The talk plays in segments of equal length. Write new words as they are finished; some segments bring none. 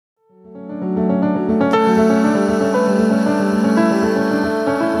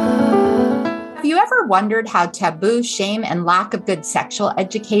wondered how taboo, shame, and lack of good sexual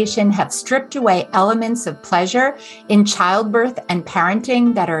education have stripped away elements of pleasure in childbirth and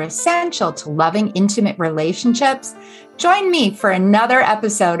parenting that are essential to loving, intimate relationships? Join me for another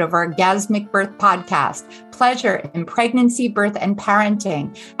episode of Orgasmic Birth Podcast, Pleasure in Pregnancy, Birth, and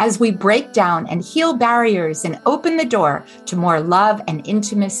Parenting, as we break down and heal barriers and open the door to more love and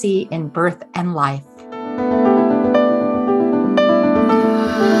intimacy in birth and life.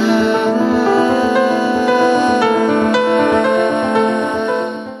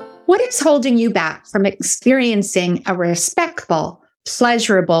 What is holding you back from experiencing a respectful,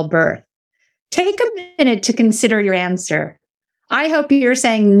 pleasurable birth? Take a minute to consider your answer. I hope you're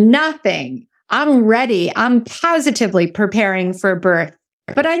saying nothing. I'm ready. I'm positively preparing for birth.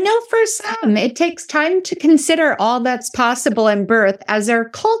 But I know for some, it takes time to consider all that's possible in birth, as our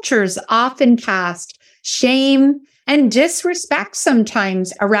cultures often cast shame and disrespect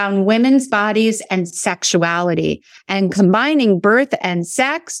sometimes around women's bodies and sexuality. And combining birth and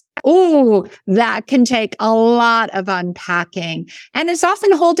sex, that can take a lot of unpacking and is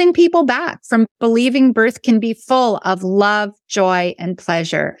often holding people back from believing birth can be full of love, joy, and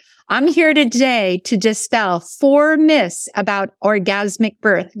pleasure. I'm here today to dispel 4 myths about orgasmic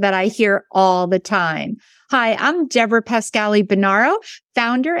birth that I hear all the time. Hi, I'm Deborah Pascali-Bonaro,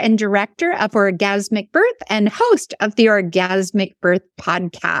 founder and director of Orgasmic Birth and host of the Orgasmic Birth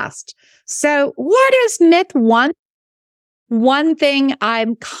podcast. So what is myth 1? One thing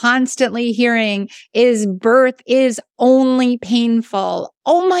I'm constantly hearing is birth is only painful.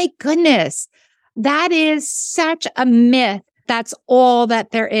 Oh my goodness. That is such a myth. That's all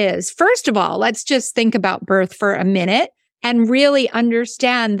that there is. First of all, let's just think about birth for a minute and really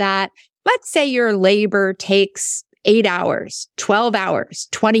understand that, let's say your labor takes 8 hours, 12 hours,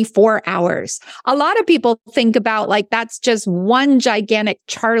 24 hours. A lot of people think about that's just one gigantic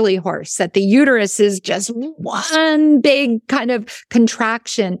Charlie horse, that the uterus is just one big kind of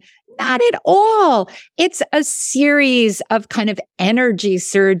contraction. Not at all. It's a series of kind of energy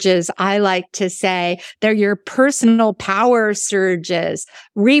surges, I like to say. They're your personal power surges,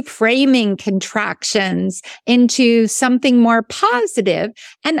 reframing contractions into something more positive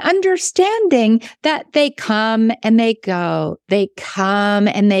and understanding that they come and they go. They come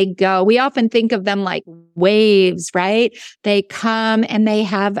and they go. We often think of them like waves, right? They come and they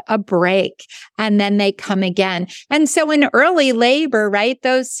have a break and then they come again. And so in early labor, right,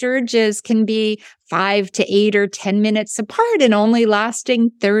 those surges can be 5 to 8 or 10 minutes apart and only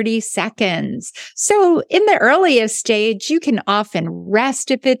lasting 30 seconds. So in the earliest stage, you can often rest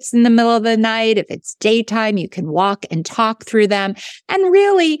if it's in the middle of the night. If it's daytime, you can walk and talk through them. And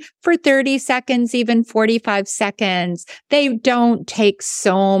really, for 30 seconds, even 45 seconds, they don't take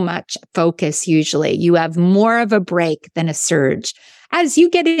so much focus usually. You have more of a break than a surge. As you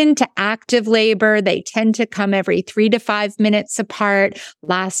get into active labor, they tend to come every 3 to 5 minutes apart,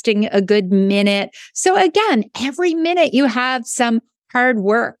 lasting a good minute. So again, every minute you have some hard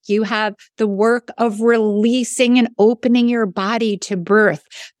work. You have the work of releasing and opening your body to birth.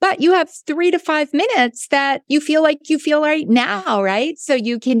 But you have 3 to 5 minutes that you feel like you feel right now, right? So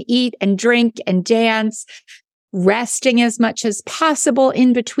you can eat and drink and dance. Resting as much as possible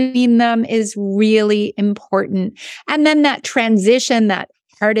in between them is really important. And then that transition, that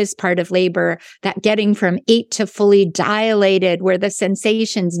hardest part of labor, that getting from 8 to fully dilated, where the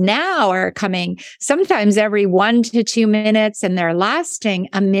sensations now are coming sometimes every 1 to 2 minutes and they're lasting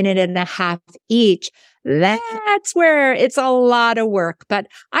a minute and a half each. That's where it's a lot of work. But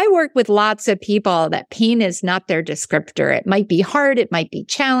I work with lots of people that pain is not their descriptor. It might be hard. It might be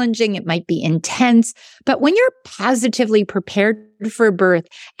challenging. It might be intense. But when you're positively prepared for birth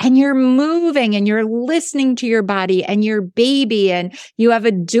and you're moving and you're listening to your body and your baby and you have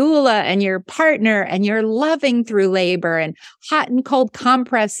a doula and your partner and you're loving through labor and hot and cold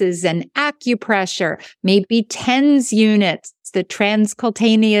compresses and acupressure, maybe TENS units, the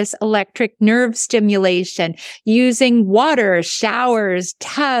transcutaneous electric nerve stimulation, using water, showers,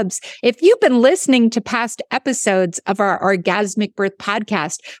 tubs. If you've been listening to past episodes of our Orgasmic Birth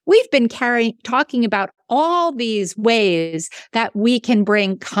podcast, we've been talking about all these ways that we can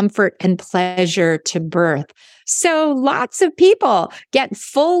bring comfort and pleasure to birth. So lots of people get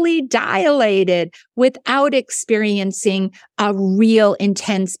fully dilated without experiencing a real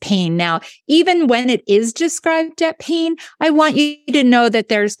intense pain. Now, even when it is described as pain, I want you to know that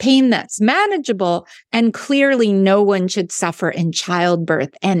there's pain that's manageable, and clearly no one should suffer in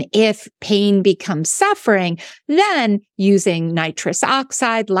childbirth. And if pain becomes suffering, then using nitrous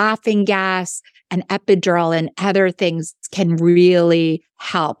oxide, laughing gas, an epidural, and other things can really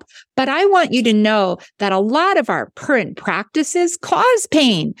help. But I want you to know that a lot of our current practices cause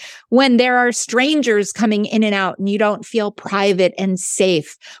pain when there are strangers coming in and out and you don't feel private and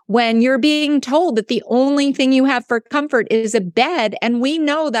safe, when you're being told that the only thing you have for comfort is a bed. And we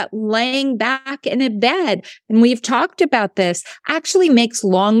know that laying back in a bed, and we've talked about this, actually makes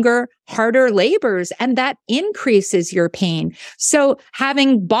longer, harder labors, and that increases your pain. So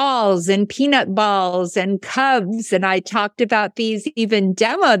having balls and peanut balls and cubs, and I talked about these, even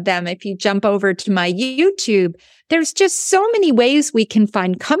demoed them if you jump over to my YouTube, there's just so many ways we can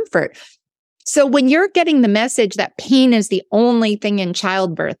find comfort. So when you're getting the message that pain is the only thing in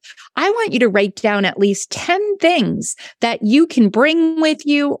childbirth, I want you to write down at least 10 things that you can bring with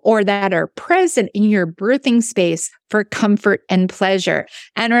you or that are present in your birthing space for comfort and pleasure.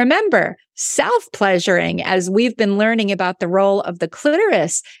 And remember, self-pleasuring, as we've been learning about the role of the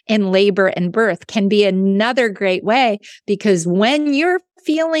clitoris in labor and birth, can be another great way, because when you're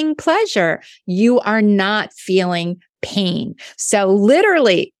feeling pleasure, you are not feeling pain. So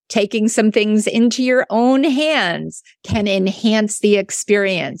literally, taking some things into your own hands can enhance the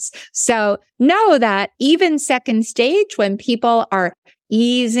experience. So know that even second stage, when people are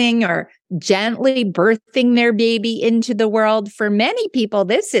easing or gently birthing their baby into the world, for many people,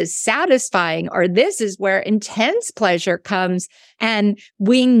 this is satisfying, or this is where intense pleasure comes. And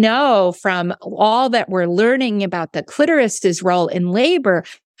we know from all that we're learning about the clitoris's role in labor,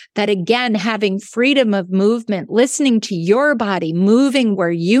 that again, having freedom of movement, listening to your body, moving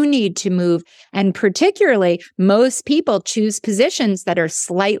where you need to move. And particularly, most people choose positions that are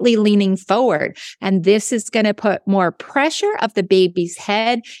slightly leaning forward. And this is going to put more pressure of the baby's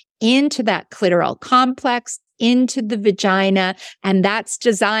head into that clitoral complex, into the vagina. And that's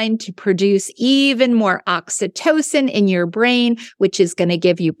designed to produce even more oxytocin in your brain, which is going to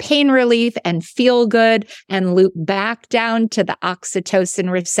give you pain relief and feel good, and loop back down to the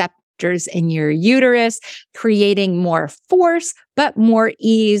oxytocin receptors in your uterus, creating more force, but more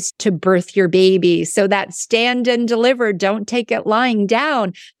ease to birth your baby. So that stand and deliver, don't take it lying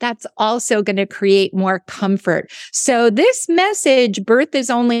down, that's also going to create more comfort. So this message, birth is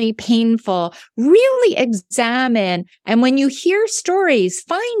only painful, really examine. And when you hear stories,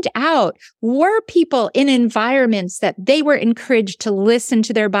 find out, were people in environments that they were encouraged to listen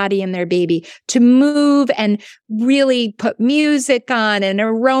to their body and their baby, to move and really put music on and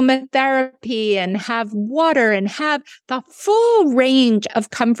aromatherapy and have water and have the full range of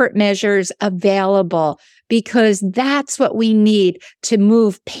comfort measures available, because that's what we need to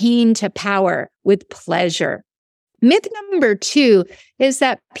move pain to power with pleasure. Myth number 2 is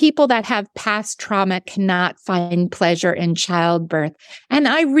that people that have past trauma cannot find pleasure in childbirth. And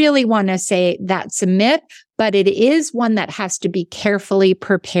I really want to say that's a myth, but it is one that has to be carefully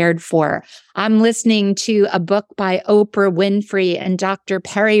prepared for. I'm listening to a book by Oprah Winfrey and Dr.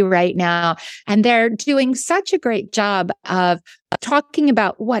 Perry right now, and they're doing such a great job of talking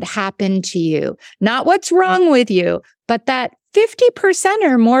about what happened to you, not what's wrong with you, but that 50%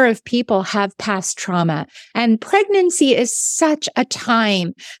 or more of people have past trauma. And pregnancy is such a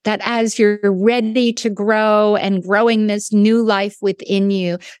time that as you're ready to grow and growing this new life within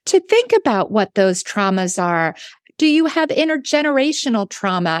you, to think about what those traumas are. Do you have intergenerational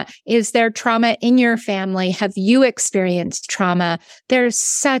trauma? Is there trauma in your family? Have you experienced trauma? There's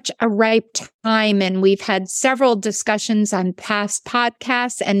such a ripe time, and we've had several discussions on past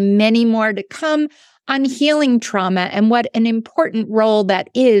podcasts and many more to come on healing trauma and what an important role that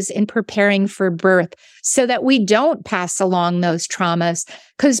is in preparing for birth, so that we don't pass along those traumas.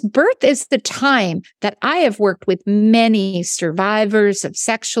 Because birth is the time that I have worked with many survivors of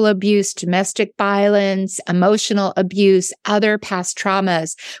sexual abuse, domestic violence, emotional abuse, other past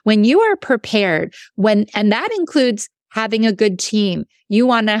traumas. When you are prepared, and that includes having a good team. You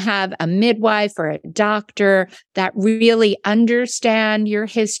want to have a midwife or a doctor that really understand your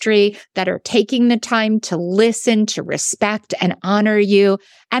history, that are taking the time to listen, to respect and honor you,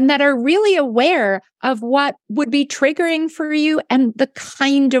 and that are really aware of what would be triggering for you and the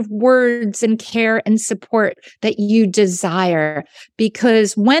kind of words and care and support that you desire.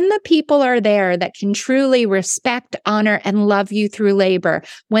 Because when the people are there that can truly respect, honor, and love you through labor,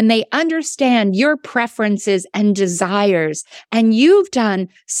 when they understand your preferences and desires, and you've done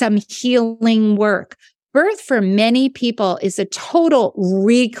some healing work, birth for many people is a total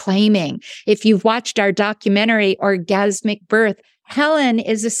reclaiming. If you've watched our documentary, Orgasmic Birth, Helen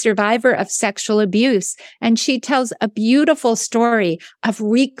is a survivor of sexual abuse, and she tells a beautiful story of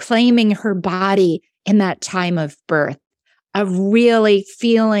reclaiming her body in that time of birth, of really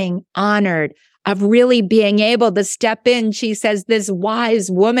feeling honored, of really being able to step in. She says, this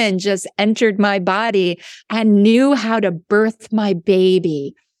wise woman just entered my body and knew how to birth my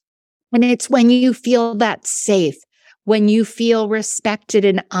baby. And it's when you feel that safe, when you feel respected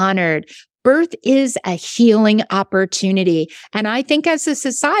and honored. Birth is a healing opportunity. And I think as a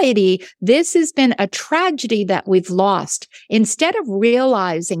society, this has been a tragedy that we've lost. Instead of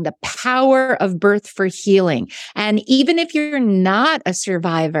realizing the power of birth for healing, and even if you're not a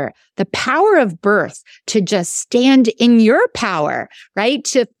survivor, the power of birth to just stand in your power, right?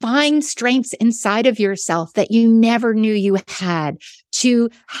 To find strengths inside of yourself that you never knew you had, to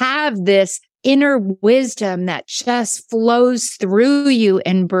have this inner wisdom that just flows through you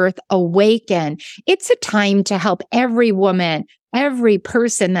in birth awaken. It's a time to help every woman, every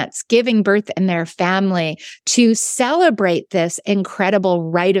person that's giving birth in their family to celebrate this incredible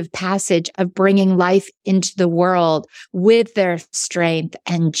rite of passage of bringing life into the world with their strength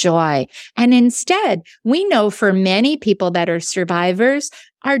and joy. And instead, we know for many people that are survivors,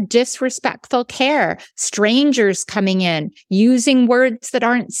 our disrespectful care, strangers coming in, using words that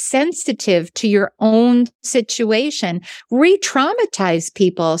aren't sensitive to your own situation, re-traumatize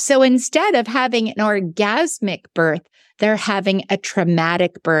people. So instead of having an orgasmic birth, they're having a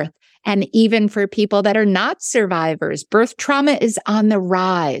traumatic birth. And even for people that are not survivors, birth trauma is on the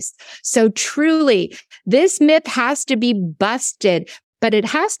rise. So truly, this myth has to be busted. But it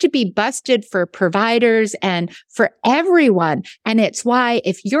has to be busted for providers and for everyone. And it's why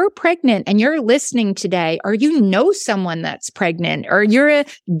if you're pregnant and you're listening today, or you know someone that's pregnant, or you're a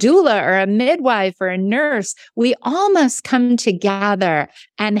doula or a midwife or a nurse, we all must come together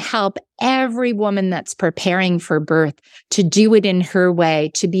and help every woman that's preparing for birth to do it in her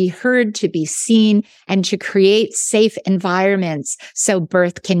way, to be heard, to be seen, and to create safe environments so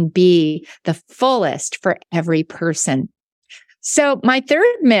birth can be the fullest for every person. So my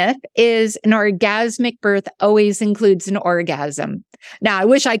third myth is an orgasmic birth always includes an orgasm. Now, I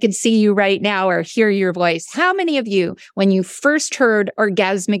wish I could see you right now or hear your voice. How many of you, when you first heard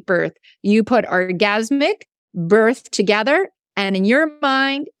orgasmic birth, you put orgasmic birth together and in your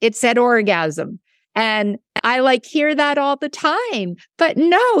mind, it said orgasm? And I hear that all the time. But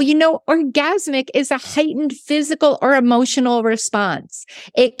no, orgasmic is a heightened physical or emotional response.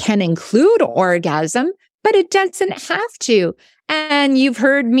 It can include orgasm, but it doesn't have to. And you've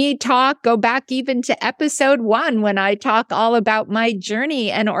heard me go back even to episode 1 when I talk all about my journey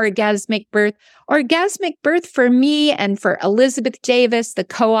and orgasmic birth. Orgasmic birth for me and for Elizabeth Davis, the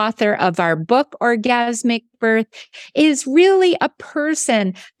co-author of our book, Orgasmic Birth, is really a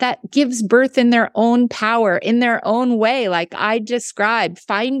person that gives birth in their own power, in their own way, like I described,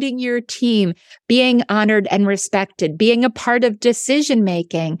 finding your team, being honored and respected, being a part of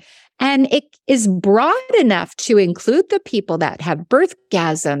decision-making. And it is broad enough to include the people that have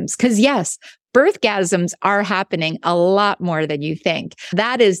birthgasms, because yes, birthgasms are happening a lot more than you think.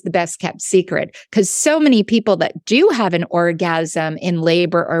 That is the best kept secret, because so many people that do have an orgasm in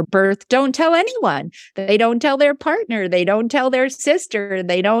labor or birth don't tell anyone. They don't tell their partner. They don't tell their sister.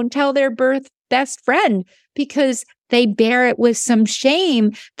 They don't tell their birth best friend, because they bear it with some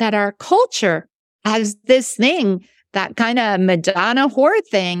shame that our culture has this thing, that kind of Madonna whore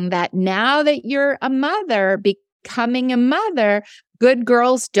thing, that now that you're a mother, becoming a mother, good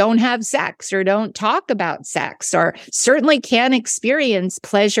girls don't have sex or don't talk about sex or certainly can't experience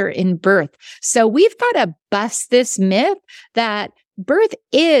pleasure in birth. So we've got to bust this myth that birth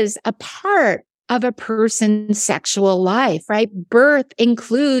is a part of a person's sexual life, right? Birth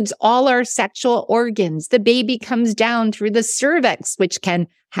includes all our sexual organs. The baby comes down through the cervix, which can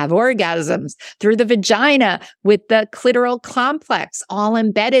have orgasms, through the vagina with the clitoral complex, all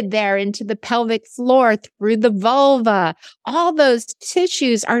embedded there into the pelvic floor, through the vulva. All those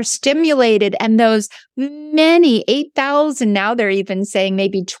tissues are stimulated, and those many 8,000, now they're even saying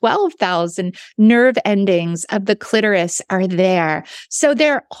maybe 12,000 nerve endings of the clitoris are there. So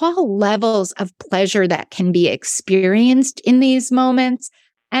there are all levels of pleasure that can be experienced in these moments.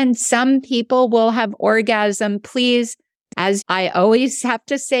 And some people will have orgasm. Please, as I always have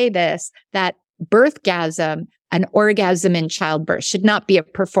to say this, that birthgasm, an orgasm in childbirth, should not be a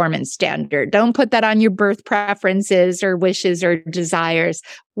performance standard. Don't put that on your birth preferences or wishes or desires.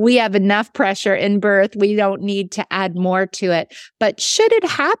 We have enough pressure in birth. We don't need to add more to it. But should it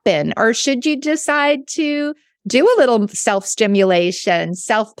happen, or should you decide to do a little self-stimulation,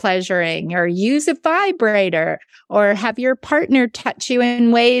 self-pleasuring, or use a vibrator, or have your partner touch you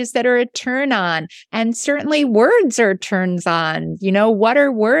in ways that are a turn on. And certainly words are turns on. What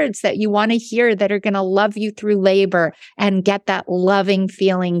are words that you want to hear that are going to love you through labor and get that loving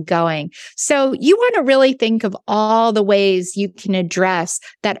feeling going? So you want to really think of all the ways you can address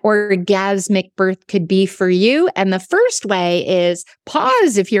that orgasmic birth could be for you. And the first way is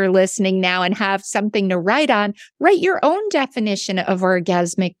pause if you're listening now and have something to write on. Write your own definition of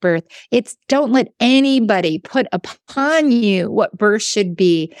orgasmic birth. It's don't let anybody put upon you what birth should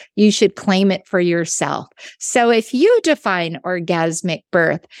be. You should claim it for yourself. So if you define orgasmic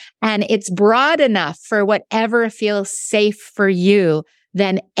birth and it's broad enough for whatever feels safe for you,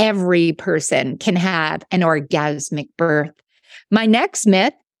 then every person can have an orgasmic birth. My next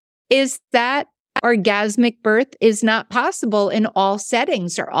myth is that orgasmic birth is not possible in all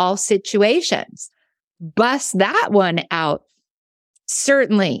settings or all situations. Bust that one out.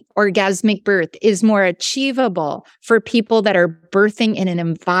 Certainly, orgasmic birth is more achievable for people that are birthing in an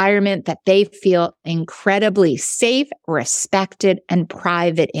environment that they feel incredibly safe, respected, and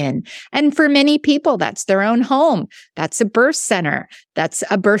private in. And for many people, that's their own home. That's a birth center. That's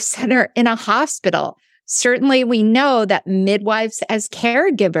a birth center in a hospital. Certainly, we know that midwives as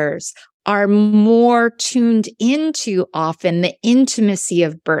caregivers are more tuned into often the intimacy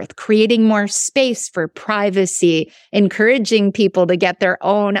of birth, creating more space for privacy, encouraging people to get their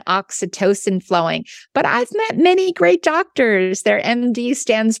own oxytocin flowing. But I've met many great doctors, their MD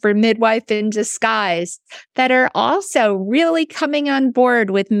stands for midwife in disguise, that are also really coming on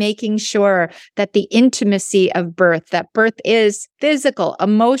board with making sure that the intimacy of birth, that birth is physical,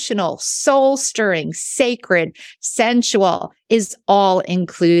 emotional, soul-stirring, sacred, sensual, is all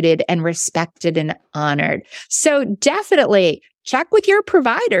included and respected and honored. So definitely check with your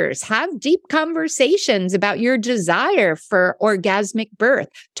providers, have deep conversations about your desire for orgasmic birth.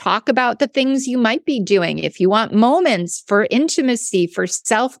 Talk about the things you might be doing. If you want moments for intimacy, for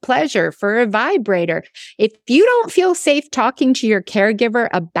self-pleasure, for a vibrator. If you don't feel safe talking to your caregiver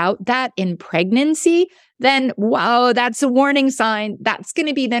about that in pregnancy, then, wow, that's a warning sign. That's going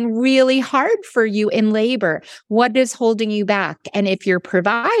to be then really hard for you in labor. What is holding you back? And if your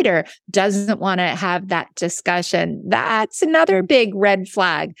provider doesn't want to have that discussion, that's another big red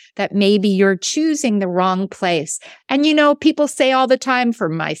flag that maybe you're choosing the wrong place. And people say all the time, for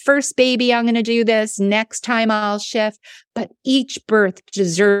my first baby, I'm going to do this. Next time I'll shift. But each birth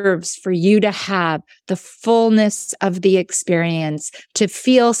deserves for you to have the fullness of the experience, to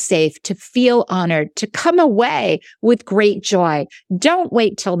feel safe, to feel honored, to come away with great joy. Don't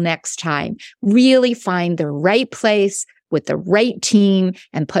wait till next time. Really find the right place with the right team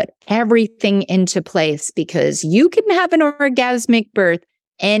and put everything into place, because you can have an orgasmic birth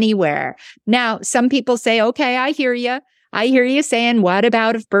anywhere. Now, some people say, okay, I hear you. I hear you saying, what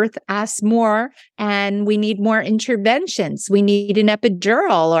about if birth asks more and we need more interventions? We need an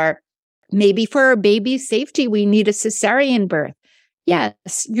epidural, or maybe for our baby's safety, we need a cesarean birth.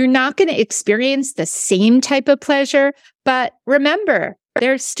 Yes, you're not going to experience the same type of pleasure, but remember,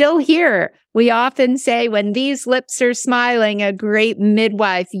 they're still here. We often say when these lips are smiling, a great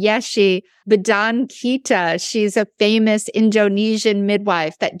midwife, Yeshi Bidan Kita, she's a famous Indonesian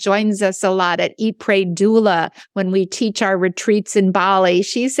midwife that joins us a lot at Eat, Pray, Doula when we teach our retreats in Bali.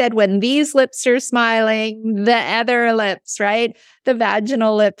 She said, when these lips are smiling, the other lips, right? The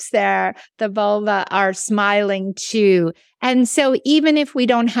vaginal lips there, the vulva are smiling too. And so even if we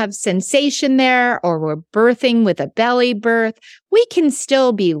don't have sensation there, or we're birthing with a belly birth, we can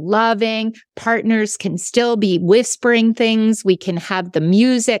still be loving. Partners can still be whispering things. We can have the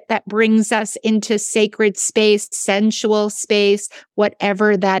music that brings us into sacred space, sensual space,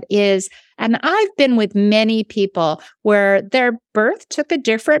 whatever that is. And I've been with many people where their birth took a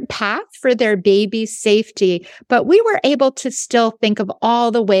different path for their baby's safety, but we were able to still think of all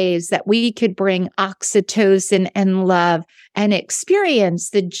the ways that we could bring oxytocin and love and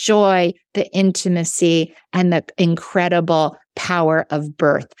experience the joy, the intimacy, and the incredible power of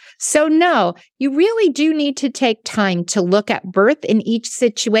birth. So no, you really do need to take time to look at birth in each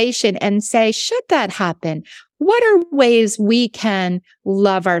situation and say, should that happen? What are ways we can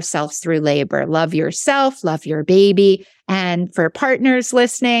love ourselves through labor? Love yourself, love your baby. And for partners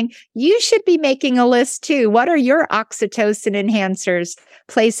listening, you should be making a list too. What are your oxytocin enhancers?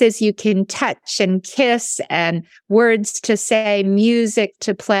 Places you can touch and kiss, and words to say, music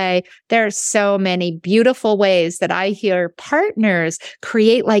to play. There are so many beautiful ways that I hear partners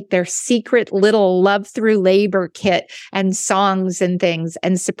create like their secret little love through labor kit and songs and things,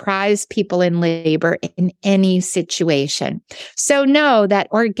 and surprise people in labor in any situation. So know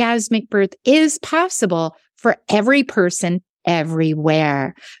that orgasmic birth is possible for every person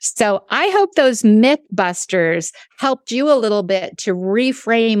everywhere. So I hope those myth busters helped you a little bit to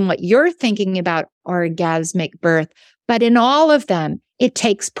reframe what you're thinking about orgasmic birth. But in all of them, it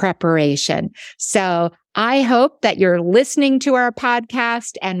takes preparation. So I hope that you're listening to our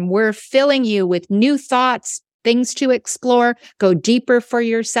podcast and we're filling you with new thoughts, things to explore, go deeper for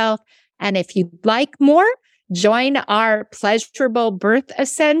yourself. And if you'd like more, join our Pleasurable Birth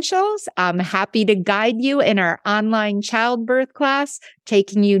Essentials. I'm happy to guide you in our online childbirth class,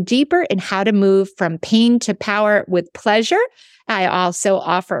 taking you deeper in how to move from pain to power with pleasure. I also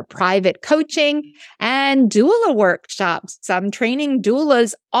offer private coaching and doula workshops. I'm training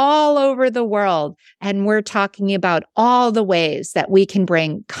doulas all over the world, and we're talking about all the ways that we can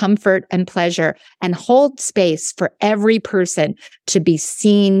bring comfort and pleasure and hold space for every person to be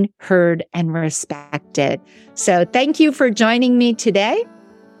seen, heard, and respected. So thank you for joining me today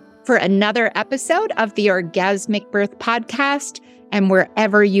for another episode of the Orgasmic Birth Podcast. And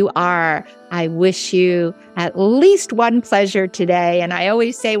wherever you are, I wish you at least one pleasure today. And I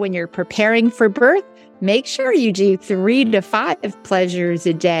always say when you're preparing for birth, make sure you do 3 to 5 pleasures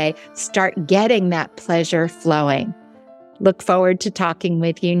a day. Start getting that pleasure flowing. Look forward to talking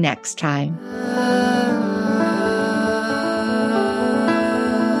with you next time.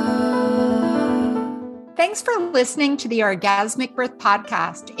 Thanks for listening to the Orgasmic Birth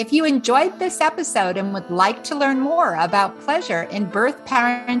Podcast. If you enjoyed this episode and would like to learn more about pleasure in birth,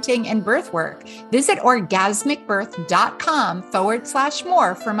 parenting, and birth work, visit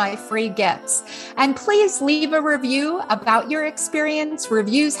orgasmicbirth.com/more for my free gifts. And please leave a review about your experience.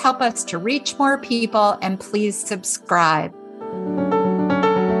 Reviews help us to reach more people, and please subscribe.